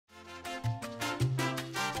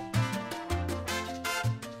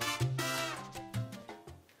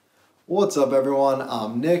What's up everyone,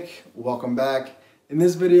 I'm Nick, welcome back. In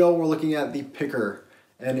this video we're looking at the picker,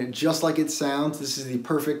 and just like it sounds, this is the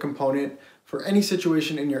perfect component for any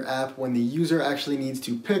situation in your app when the user actually needs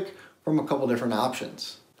to pick from a couple different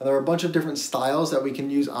options. Now, there are a bunch of different styles that we can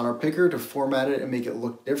use on our picker to format it and make it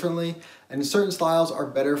look differently, and certain styles are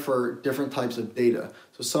better for different types of data.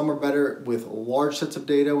 So some are better with large sets of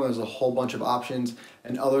data when there's a whole bunch of options,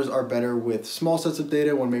 and others are better with small sets of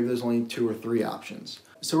data when maybe there's only 2 or 3 options.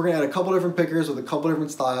 So we're going to add a couple different pickers with a couple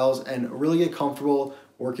different styles and really get comfortable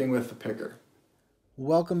working with the picker.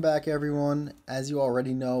 Welcome back everyone. As you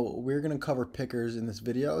already know, we're going to cover pickers in this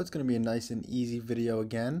video. It's going to be a nice and easy video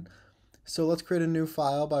again. So let's create a new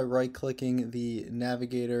file by right-clicking the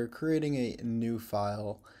navigator, creating a new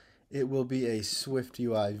file. It will be a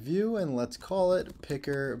SwiftUI view, and let's call it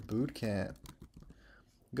Picker Bootcamp.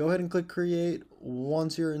 Go ahead and click create.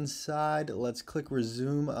 Once you're inside, let's click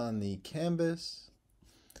resume on the canvas.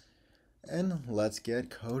 And let's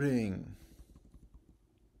get coding.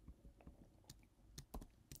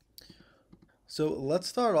 So let's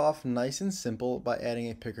start off nice and simple by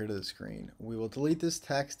adding a picker to the screen. We will delete this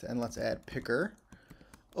text and let's add picker.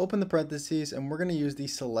 Open the parentheses and we're going to use the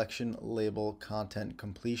selection label content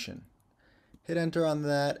completion. Hit enter on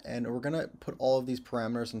that and we're going to put all of these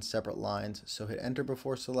parameters in separate lines. So hit enter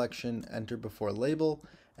before selection, enter before label,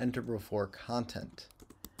 enter before content.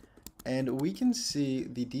 And we can see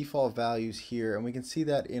the default values here, and we can see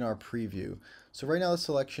that in our preview. So right now the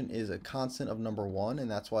selection is a constant of number 1, and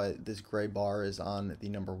that's why this gray bar is on the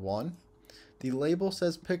number 1. The label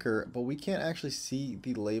says picker, but we can't actually see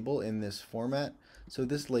the label in this format, so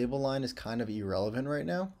this label line is kind of irrelevant right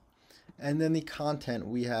now. And then the content,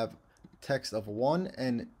 we have text of 1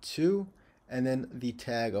 and 2, and then the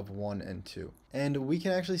tag of 1 and 2. And we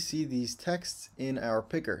can actually see these texts in our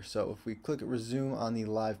picker. So if we click resume on the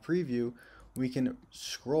live preview, we can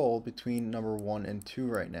scroll between number 1 and 2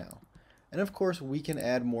 right now. And of course, we can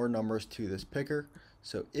add more numbers to this picker.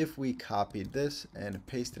 So if we copied this and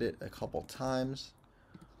pasted it a couple times,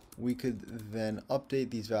 we could then update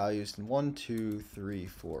these values in 1, 2, 3,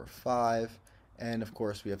 4, 5. And of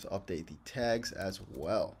course, we have to update the tags as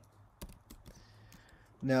well.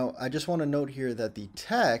 Now, I just want to note here that the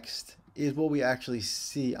text is what we actually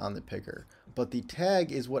see on the picker, but the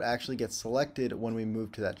tag is what actually gets selected when we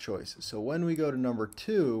move to that choice. So when we go to number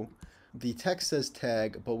 2, the text says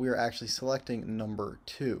tag, but we are actually selecting number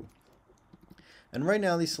 2. And right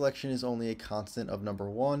now the selection is only a constant of number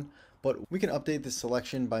 1, but we can update this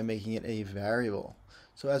selection by making it a variable.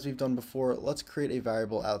 So as we've done before, let's create a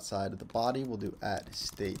variable outside of the body. We'll do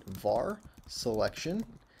 @state_var selection.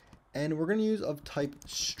 And we're going to use of type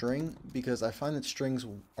string because I find that strings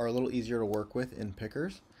are a little easier to work with in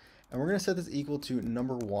pickers. And we're going to set this equal to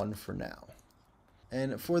number 1 for now.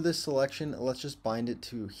 And for this selection, let's just bind it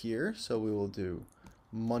to here. So we will do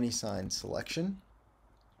 $selection.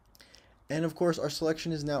 And of course, our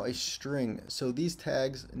selection is now a string. So these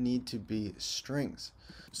tags need to be strings.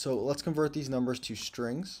 So let's convert these numbers to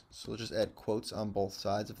strings. So we'll just add quotes on both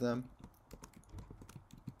sides of them.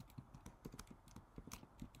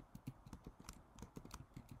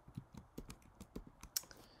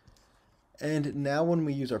 And now when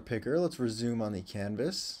we use our picker, let's resume on the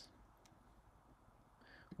canvas.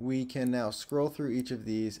 We can now scroll through each of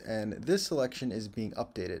these, and this selection is being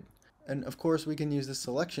updated. And of course, we can use this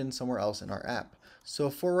selection somewhere else in our app. So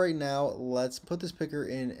for right now, let's put this picker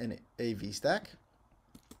in a VStack.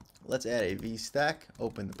 Let's add a VStack,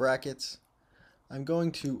 open the brackets. I'm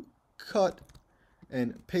going to cut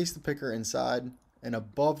and paste the picker inside, and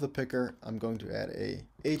above the picker, I'm going to add a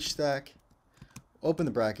HStack. Open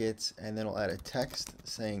the brackets, and then we'll add a text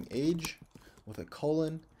saying age with a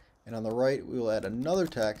colon, and on the right we will add another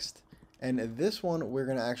text, and this one we're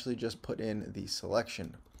going to actually just put in the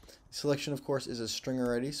selection. The selection of course is a string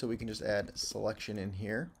already, so we can just add selection in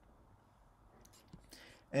here.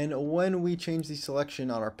 And when we change the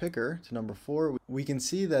selection on our picker to number 4, we can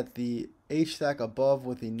see that the HStack above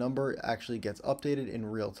with the number actually gets updated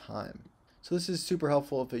in real time. So this is super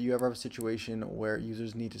helpful if you ever have a situation where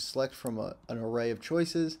users need to select from an array of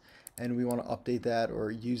choices and we want to update that or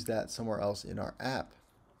use that somewhere else in our app.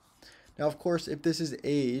 Now, of course, if this is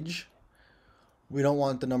age, we don't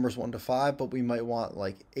want the numbers 1 to 5, but we might want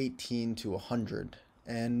like 18 to 100.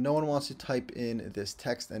 And no one wants to type in this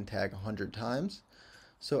text and tag 100 times.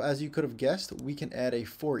 So as you could have guessed, we can add a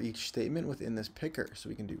for each statement within this picker. So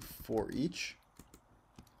we can do for each.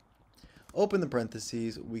 Open the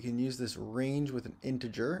parentheses, we can use this range with an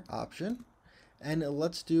integer option, and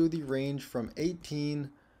let's do the range from 18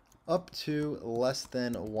 up to less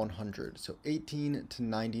than 100. So 18 to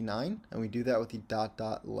 99, and we do that with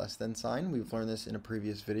the ... less than sign. We've learned this in a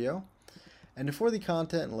previous video. And for the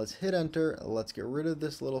content, let's hit enter. Let's get rid of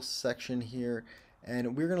this little section here,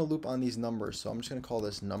 and we're going to loop on these numbers. So I'm just going to call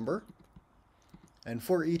this number. And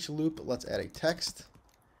for each loop, let's add a text.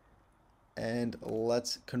 And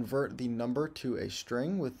let's convert the number to a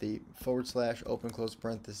string with the / open close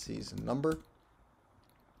parentheses number.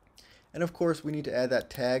 And of course, we need to add that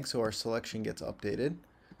tag so our selection gets updated.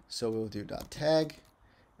 So we'll do .tag.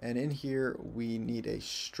 And in here, we need a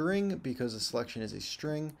string because the selection is a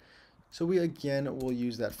string. So we again will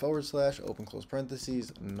use that / open close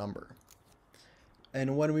parentheses number.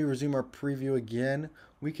 And when we resume our preview again,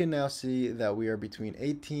 we can now see that we are between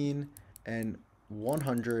 18 and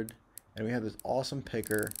 100. And we have this awesome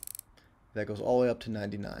picker that goes all the way up to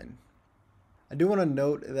 99. I do want to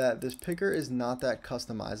note that this picker is not that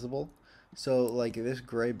customizable. So like this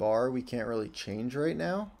gray bar, we can't really change right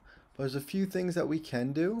now. But there's a few things that we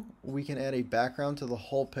can do. We can add a background to the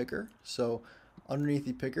whole picker. So underneath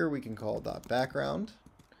the picker, we can call .background.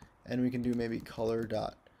 And we can do maybe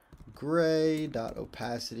color.gray,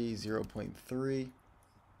 .opacity 0.3.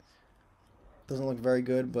 Doesn't look very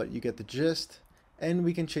good, but you get the gist. And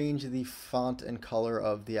we can change the font and color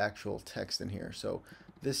of the actual text in here. So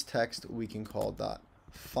this text we can call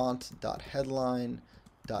 .font.headline,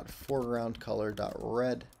 .foreground color,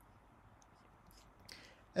 .red.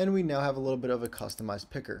 And we now have a little bit of a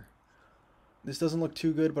customized picker. This doesn't look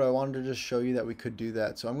too good, but I wanted to just show you that we could do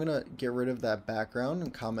that. So I'm going to get rid of that background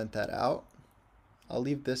and comment that out. I'll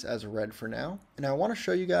leave this as red for now. And I want to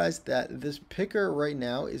show you guys that this picker right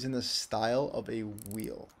now is in the style of a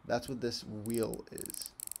wheel. That's what this wheel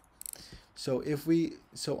is. So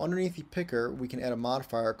underneath the picker, we can add a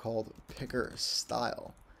modifier called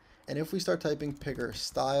PickerStyle. And if we start typing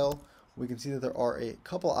PickerStyle, we can see that there are a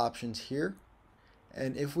couple options here.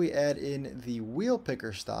 And if we add in the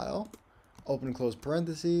WheelPickerStyle, open and close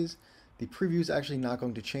parentheses, the preview is actually not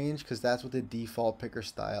going to change because that's what the default picker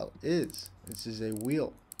style is. This is a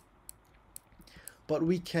wheel. But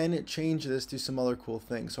we can change this to some other cool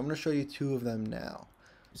things. So I'm going to show you two of them now.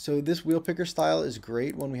 So this wheel picker style is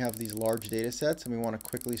great when we have these large data sets and we want to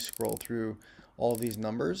quickly scroll through all of these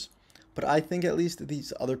numbers. But I think at least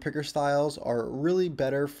these other picker styles are really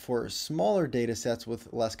better for smaller data sets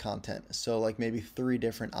with less content. So like maybe 3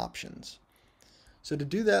 different options. So to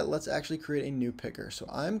do that, let's actually create a new picker. So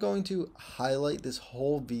I'm going to highlight this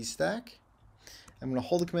whole VStack. I'm going to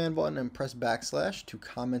hold the command button and press / to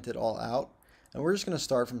comment it all out. And we're just going to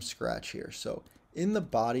start from scratch here. So in the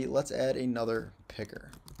body, let's add another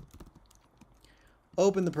picker.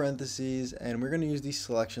 Open the parentheses, and we're going to use the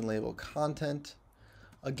selection label content.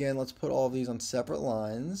 Again, let's put all of these on separate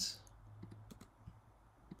lines.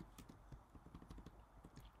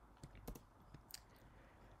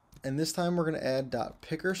 And this time we're going to add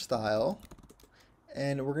 .PickerStyle,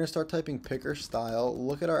 and we're going to start typing PickerStyle,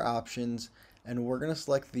 look at our options, and we're going to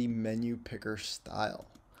select the MenuPickerStyle.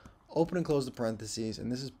 Open and close the parentheses,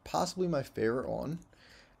 and this is possibly my favorite one.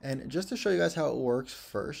 And just to show you guys how it works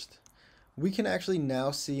first, we can actually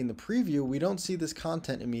now see in the preview, we don't see this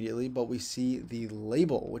content immediately, but we see the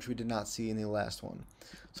label, which we did not see in the last one.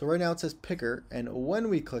 So right now it says picker, and when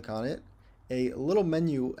we click on it, a little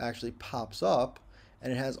menu actually pops up,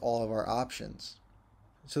 and it has all of our options.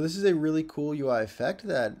 So this is a really cool UI effect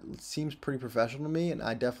that seems pretty professional to me, and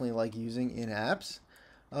I definitely like using in apps.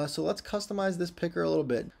 So let's customize this picker a little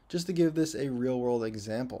bit, just to give this a real-world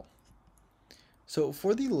example. So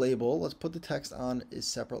for the label, let's put the text on a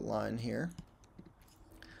separate line here.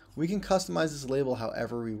 We can customize this label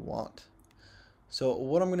however we want. So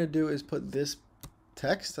what I'm going to do is put this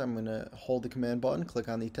text, I'm going to hold the command button, click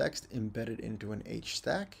on the text, embed it into an H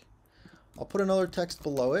stack. I'll put another text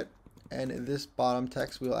below it, and in this bottom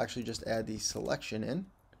text we'll actually just add the selection in.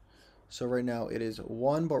 So right now it is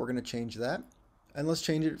 1, but we're going to change that. And let's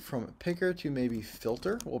change it from picker to maybe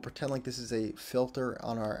filter. We'll pretend like this is a filter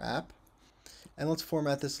on our app. And let's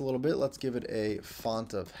format this a little bit. Let's give it a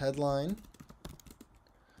font of headline.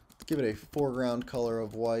 Let's give it a foreground color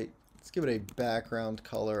of white. Let's give it a background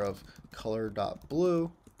color of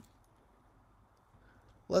color.blue.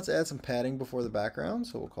 Let's add some padding before the background,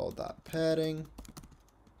 so we'll call it .padding.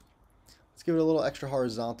 Let's give it a little extra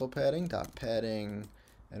horizontal padding, .padding,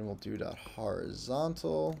 and we'll do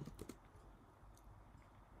 .horizontal.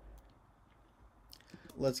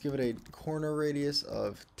 Let's give it a corner radius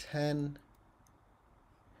of 10.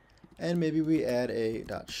 And maybe we add a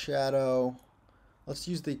 .shadow. Let's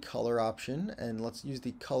use the color option, and let's use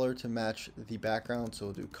the color to match the background, so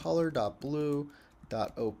we'll do color.blue.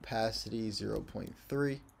 Opacity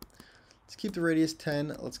 0.3. Let's keep the radius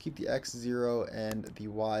 10. Let's keep the X 0 and the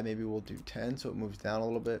Y maybe we'll do 10 so it moves down a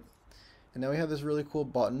little bit. And now we have this really cool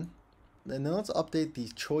button. And then let's update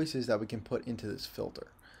these choices that we can put into this filter.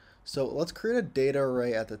 So let's create a data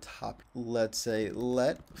array at the top. Let's say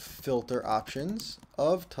let filter options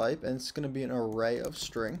of type, and it's going to be an array of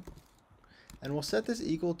string. And we'll set this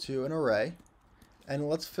equal to an array. And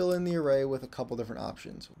let's fill in the array with a couple different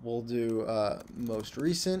options. We'll do most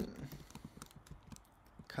recent,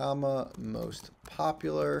 comma, most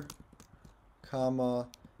popular, comma,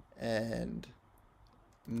 and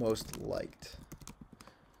most liked.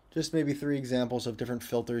 Just maybe 3 examples of different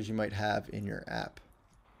filters you might have in your app.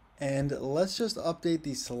 And let's just update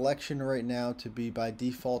the selection right now to be by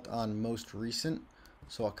default on most recent.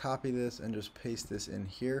 So I'll copy this and just paste this in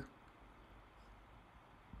here.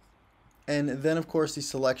 And then of course the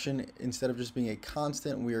selection, instead of just being a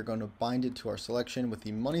constant, we are going to bind it to our selection with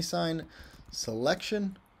the money sign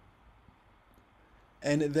selection.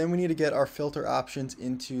 And then we need to get our filter options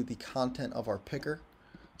into the content of our picker.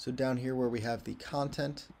 So down here where we have the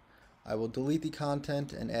content, I will delete the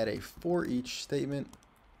content and add a for each statement,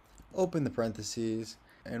 open the parentheses,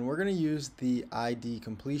 and we're going to use the ID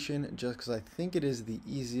completion just because I think it is the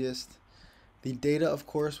easiest. The data, of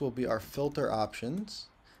course, will be our filter options.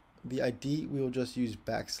 The ID, we will just use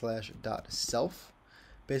 \self,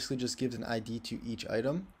 basically just gives an ID to each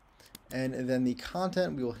item. And then the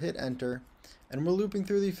content, we will hit enter, and we're looping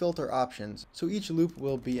through the filter options. So each loop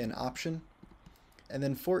will be an option. And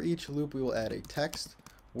then for each loop, we will add a text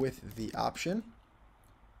with the option.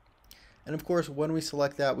 And of course, when we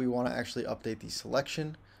select that, we want to actually update the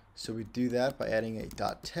selection. So we do that by adding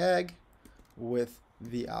a .tag with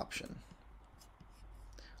the option.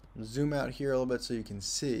 Zoom out here a little bit so you can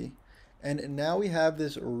see. And now we have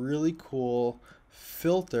this really cool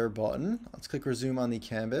filter button. Let's click resume on the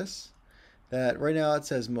canvas. That right now it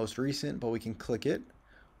says most recent, but we can click it.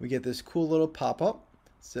 We get this cool little pop-up.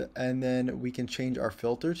 And then we can change our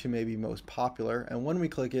filter to maybe most popular. And when we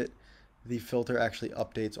click it, the filter actually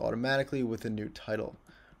updates automatically with a new title.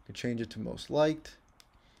 We can change it to most liked.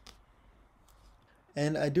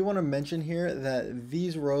 And I do want to mention here that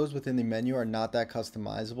these rows within the menu are not that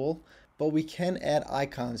customizable, but we can add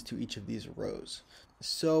icons to each of these rows.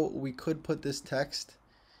 So we could put this text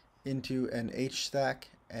into an H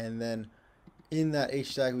stack, and then in that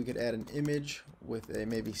H stack we could add an image with a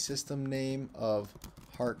maybe system name of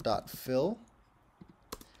heart.fill.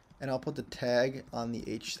 And I'll put the tag on the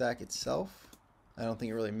H stack itself. I don't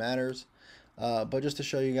think it really matters. But just to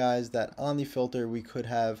show you guys that on the filter, we could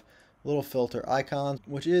have little filter icons,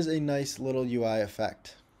 which is a nice little UI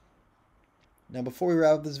effect. Now, before we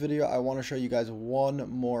wrap up this video, I want to show you guys one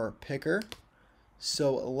more picker.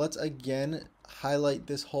 So let's again highlight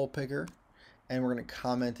this whole picker, and we're going to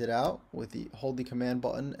comment it out with hold the command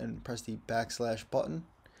button and press the / button.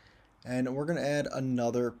 And we're going to add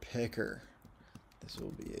another picker. This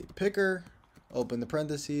will be a picker, open the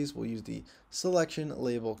parentheses, we'll use the selection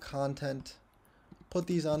label content, put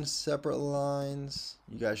these on separate lines.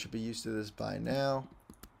 You guys should be used to this by now.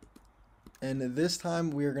 And this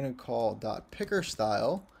time we are going to call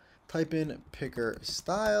 .PickerStyle, type in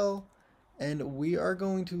PickerStyle, and we are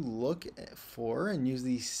going to look for and use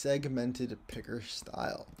the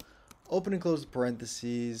SegmentedPickerStyle. Open and close the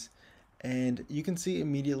parentheses, and you can see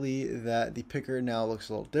immediately that the picker now looks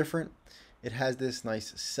a little different. It has this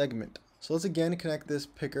nice segment. So let's again connect this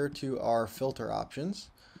picker to our filter options.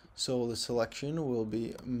 So the selection will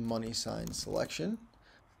be money sign selection.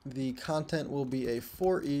 The content will be a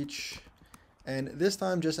for each. And this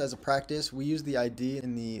time, just as a practice, we use the ID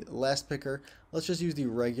in the last picker. Let's just use the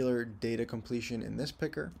regular data completion in this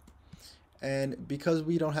picker. And because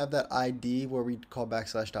we don't have that ID where we call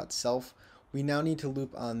 \self, we now need to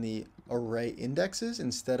loop on the array indexes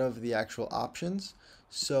instead of the actual options.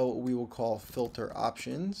 So we will call filter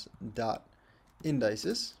options dot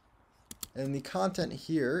indices, and the content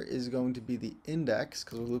here is going to be the index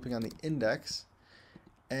because we're looping on the index,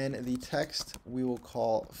 and the text we will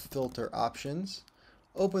call filter options.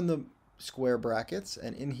 Open the square brackets,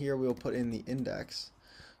 and in here we will put in the index.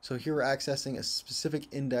 So here we're accessing a specific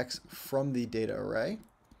index from the data array,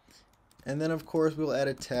 and then of course we'll add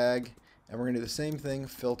a tag, and we're going to do the same thing,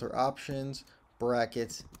 filter options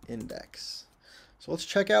brackets index. So let's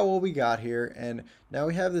check out what we got here, and now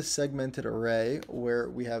we have this segmented array where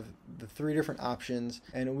we have the 3 different options,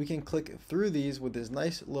 and we can click through these with this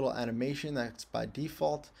nice little animation that's by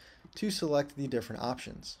default to select the different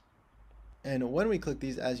options. And when we click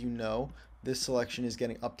these, as you know, this selection is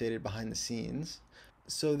getting updated behind the scenes.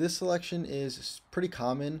 So this selection is pretty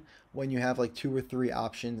common when you have like 2 or 3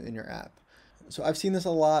 options in your app. So I've seen this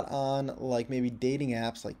a lot on like maybe dating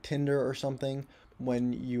apps like Tinder or something,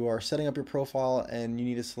 when you are setting up your profile and you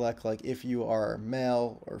need to select like if you are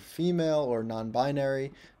male or female or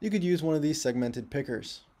non-binary, you could use one of these segmented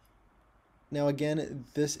pickers. Now again,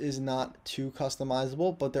 this is not too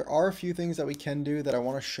customizable, but there are a few things that we can do that I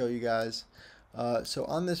want to show you guys. So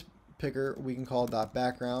on this picker, we can call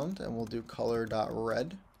 .background and we'll do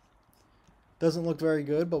color.red. Doesn't look very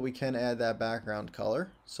good, but we can add that background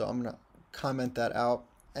color. So I'm going to comment that out.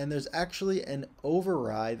 And there's actually an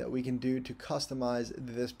override that we can do to customize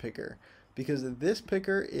this picker, because this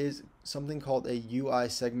picker is something called a UI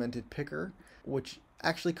segmented picker, which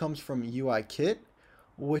actually comes from UIKit,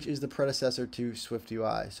 which is the predecessor to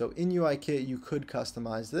SwiftUI. So in UIKit, you could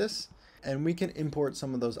customize this, and we can import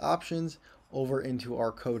some of those options over into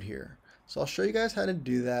our code here. So I'll show you guys how to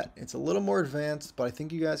do that. It's a little more advanced, but I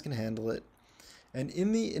think you guys can handle it. And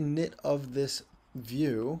in the init of this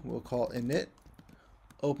view, we'll call init,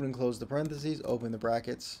 open and close the parentheses, open the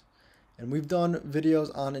brackets. And we've done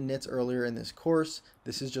videos on inits earlier in this course.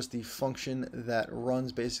 This is just the function that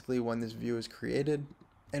runs basically when this view is created.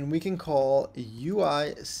 And we can call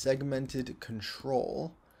UI segmented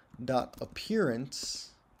control dot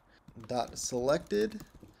appearance dot selected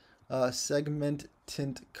segment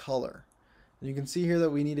tint color. And you can see here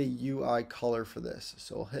that we need a UI color for this.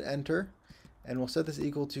 So we'll hit enter and we'll set this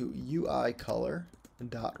equal to UI color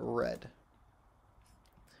dot red.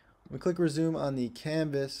 When we click resume on the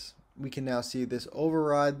canvas, we can now see this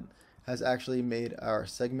override has actually made our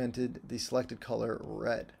the selected color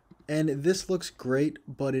red. And this looks great,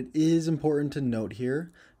 but it is important to note here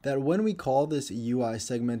that when we call this UI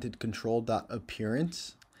segmented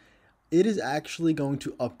control.appearance, it is actually going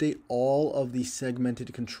to update all of the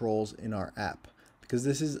segmented controls in our app, because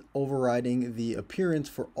this is overriding the appearance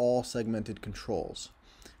for all segmented controls.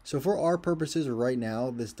 So for our purposes right now,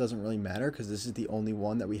 this doesn't really matter because this is the only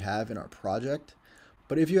one that we have in our project.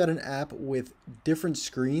 But if you had an app with different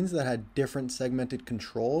screens that had different segmented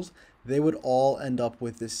controls, they would all end up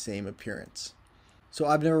with this same appearance. So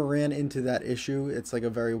I've never ran into that issue. It's like a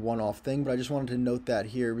very one-off thing, but I just wanted to note that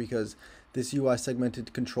here because this UI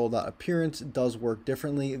segmented control.appearance does work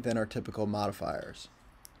differently than our typical modifiers.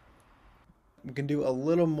 We can do a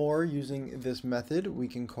little more using this method. We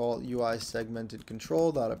can call UI segmented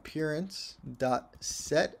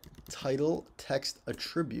control.appearance.set title text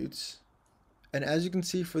attributes. And as you can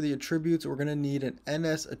see for the attributes, we're going to need an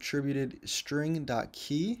ns attributed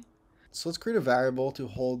string.key. So let's create a variable to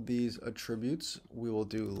hold these attributes. We will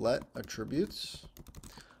do let attributes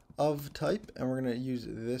of type, and we're going to use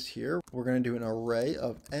this here. We're going to do an array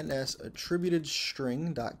of ns attributed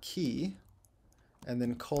string.key and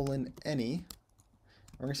then colon any.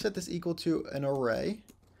 We're going to set this equal to an array,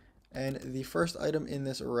 and the first item in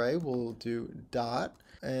this array we'll do dot,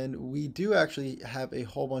 and we do actually have a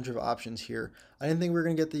whole bunch of options here. I didn't think we were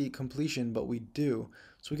going to get the completion, but we do.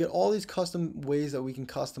 So we get all these custom ways that we can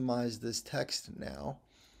customize this text now,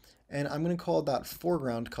 and I'm going to call dot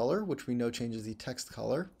foreground color, which we know changes the text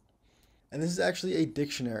color. And this is actually a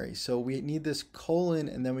dictionary, so we need this colon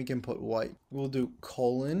and then we can put white. We'll do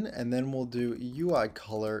colon and then we'll do UI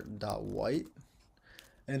color dot white.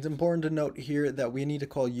 And it's important to note here that we need to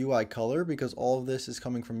call UI color because all of this is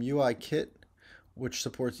coming from UIKit, which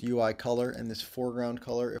supports UI color and this foreground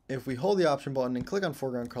color. If we hold the option button and click on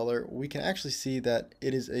foreground color, we can actually see that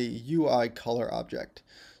it is a UI color object.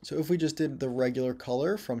 So if we just did the regular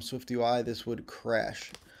color from SwiftUI, this would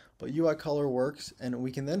crash. But UI color works, and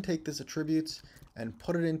we can then take this attributes and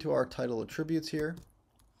put it into our title attributes here.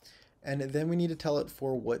 And then we need to tell it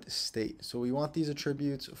for what state. So we want these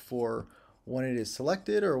attributes for when it is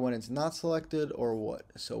selected or when it's not selected or what.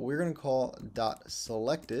 So we're going to call dot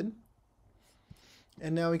selected.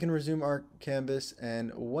 And now we can resume our canvas,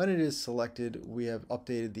 and when it is selected, we have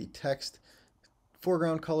updated the text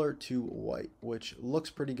foreground color to white, which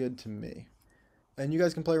looks pretty good to me. And you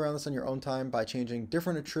guys can play around this on your own time by changing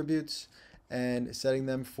different attributes and setting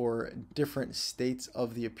them for different states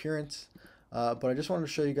of the appearance. But I just wanted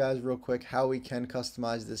to show you guys real quick how we can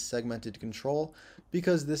customize this segmented control,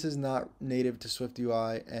 because this is not native to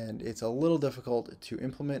SwiftUI and it's a little difficult to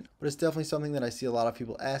implement, but it's definitely something that I see a lot of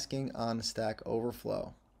people asking on Stack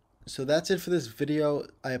Overflow. So that's it for this video.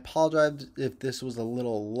 I apologize if this was a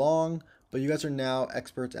little long, but you guys are now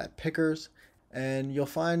experts at pickers. And you'll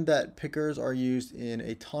find that pickers are used in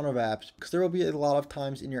a ton of apps because there will be a lot of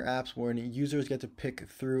times in your apps when users get to pick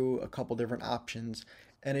through a couple different options,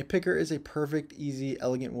 and a picker is a perfect, easy,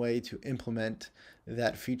 elegant way to implement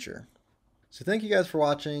that feature. So thank you guys for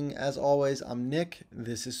watching. As always, I'm Nick,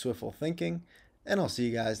 this is Swiftful Thinking, and I'll see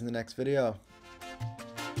you guys in the next video.